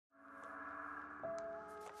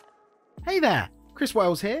Hey there, Chris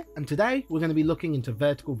Wells here, and today we're going to be looking into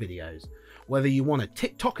vertical videos. Whether you want to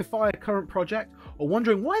TikTokify a current project or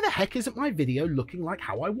wondering why the heck isn't my video looking like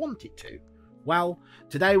how I want it to? Well,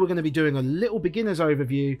 today we're going to be doing a little beginner's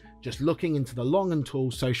overview, just looking into the long and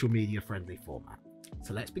tall social media friendly format.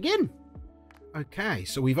 So let's begin. Okay,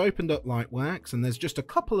 so we've opened up Lightworks and there's just a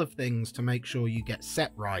couple of things to make sure you get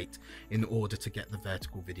set right in order to get the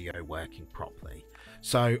vertical video working properly.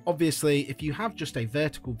 So obviously, if you have just a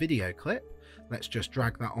vertical video clip, let's just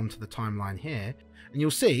drag that onto the timeline here, and you'll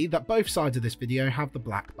see that both sides of this video have the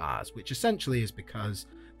black bars, which essentially is because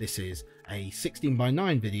this is a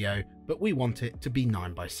 16:9 video, but we want it to be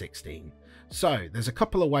 9:16. So there's a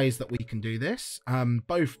couple of ways that we can do this,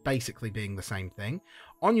 both basically being the same thing.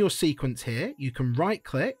 On your sequence here, you can right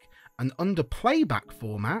click and under playback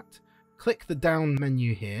format, click the down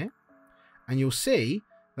menu here, and you'll see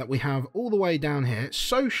that we have all the way down here,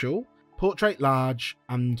 social, portrait large,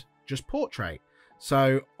 and just portrait.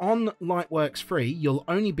 So on Lightworks Free, you'll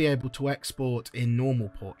only be able to export in normal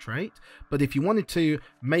portrait, but if you wanted to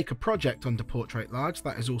make a project under portrait large,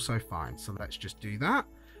 that is also fine. So let's just do that.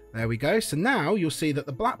 There we go. So now you'll see that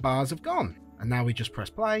the black bars have gone, and now we just press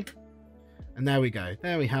play, and there we go.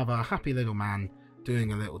 There we have our happy little man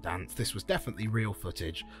doing a little dance. This was definitely real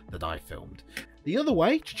footage that I filmed. The other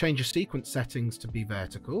way to change your sequence settings to be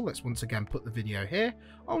vertical, let's once again put the video here.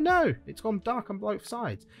 Oh no, it's gone dark on both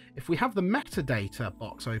sides. If we have the metadata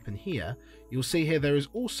box open here, you'll see here there is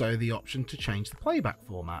also the option to change the playback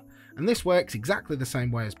format. And this works exactly the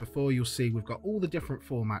same way as before. You'll see we've got all the different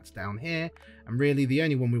formats down here, and really the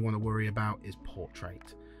only one we want to worry about is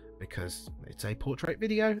portrait, because it's a portrait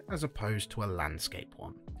video as opposed to a landscape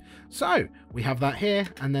one. So we have that here,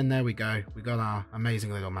 and then there we go. We got our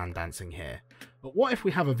amazing little man dancing here. But what if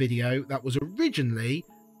we have a video that was originally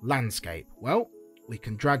landscape? Well, we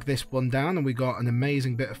can drag this one down and we got an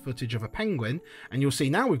amazing bit of footage of a penguin, and you'll see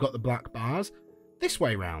now we've got the black bars this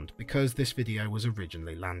way round because this video was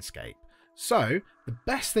originally landscape. So the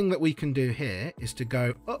best thing that we can do here is to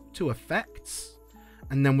go up to effects,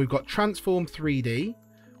 and then we've got transform 3D,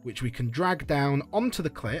 which we can drag down onto the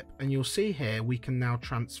clip, and you'll see here we can now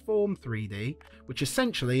transform 3D, which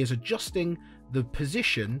essentially is adjusting the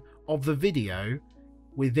position of the video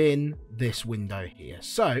within this window here.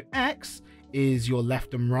 So X is your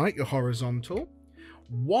left and right, your horizontal,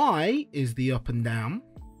 Y is the up and down,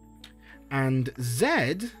 and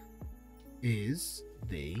Z is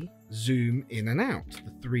the zoom in and out,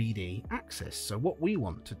 the 3D axis. So what we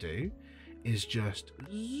want to do is just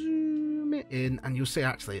zoom it in, and you'll see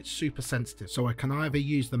actually it's super sensitive, so I can either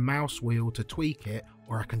use the mouse wheel to tweak it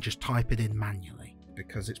or I can just type it in manually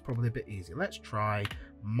because it's probably a bit easier. Let's try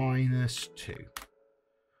 -2.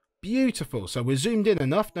 Beautiful. So we're zoomed in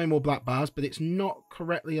enough, no more black bars, but it's not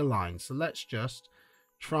correctly aligned, so let's just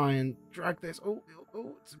try and drag this. Oh,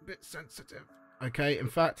 it's a bit sensitive. Okay, in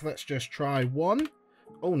fact, let's just try 1.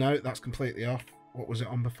 Oh no, that's completely off. What was it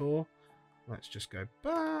on before? Let's just go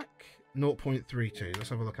back. 0.32. Let's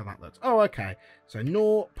have a look how that looks. Oh, okay. So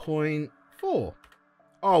 0.4.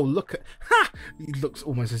 Oh, look at... Ha! It looks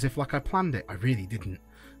almost as if like I planned it. I really didn't.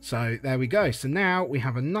 So there we go. So now we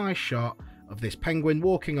have a nice shot of this penguin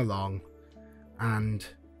walking along, and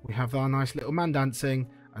we have our nice little man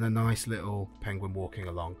dancing and a nice little penguin walking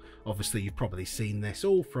along. Obviously, you've probably seen this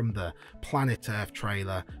all from the Planet Earth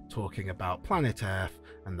trailer talking about Planet Earth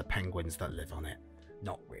and the penguins that live on it.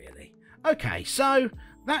 Not really. Okay, so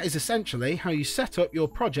that is essentially how you set up your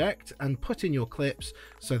project and put in your clips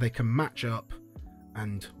so they can match up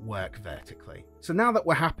and work vertically. So now that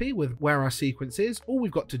we're happy with where our sequence is, all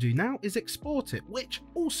we've got to do now is export it, which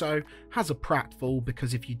also has a pratfall,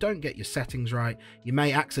 because if you don't get your settings right, you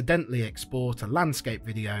may accidentally export a landscape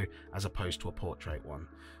video as opposed to a portrait one.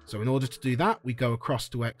 So in order to do that, we go across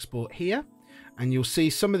to export here, and you'll see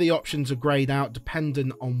some of the options are grayed out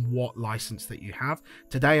depending on what license that you have.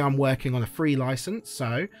 Today I'm working on a free license,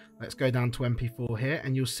 so let's go down to MP4 here,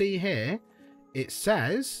 and you'll see here it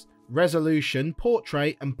says resolution,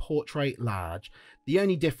 portrait, and portrait large. The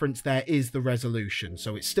only difference there is the resolution,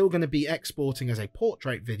 so it's still going to be exporting as a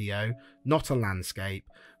portrait video, not a landscape.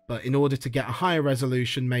 But in order to get a higher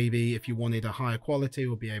resolution, maybe if you wanted a higher quality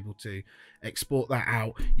or be able to export that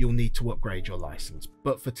out, you'll need to upgrade your license.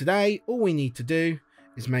 But for today, all we need to do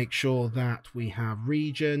is make sure that we have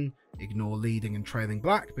region, ignore leading and trailing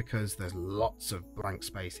black because there's lots of blank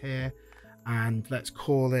space here. And let's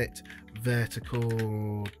call it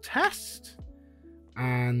vertical test,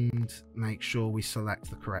 and make sure we select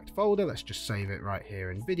the correct folder. Let's just save it right here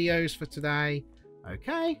in videos for today.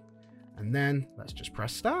 Okay. And then let's just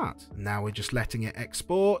press start. And now we're just letting it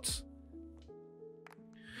export.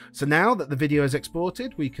 So now that the video is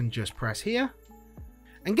exported, we can just press here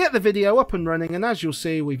and get the video up and running. And as you'll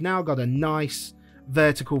see, we've now got a nice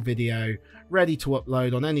vertical video ready to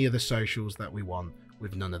upload on any of the socials that we want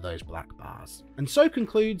with none of those black bars. And so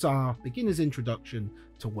concludes our beginner's introduction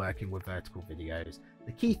to working with vertical videos.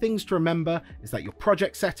 The key things to remember is that your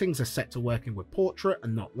project settings are set to working with portrait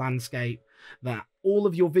and not landscape, that all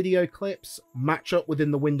of your video clips match up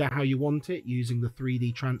within the window how you want it using the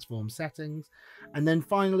 3D transform settings, and then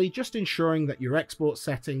finally just ensuring that your export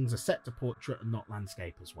settings are set to portrait and not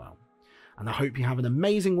landscape as well. And I hope you have an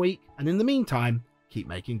amazing week, and in the meantime, keep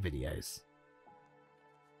making videos.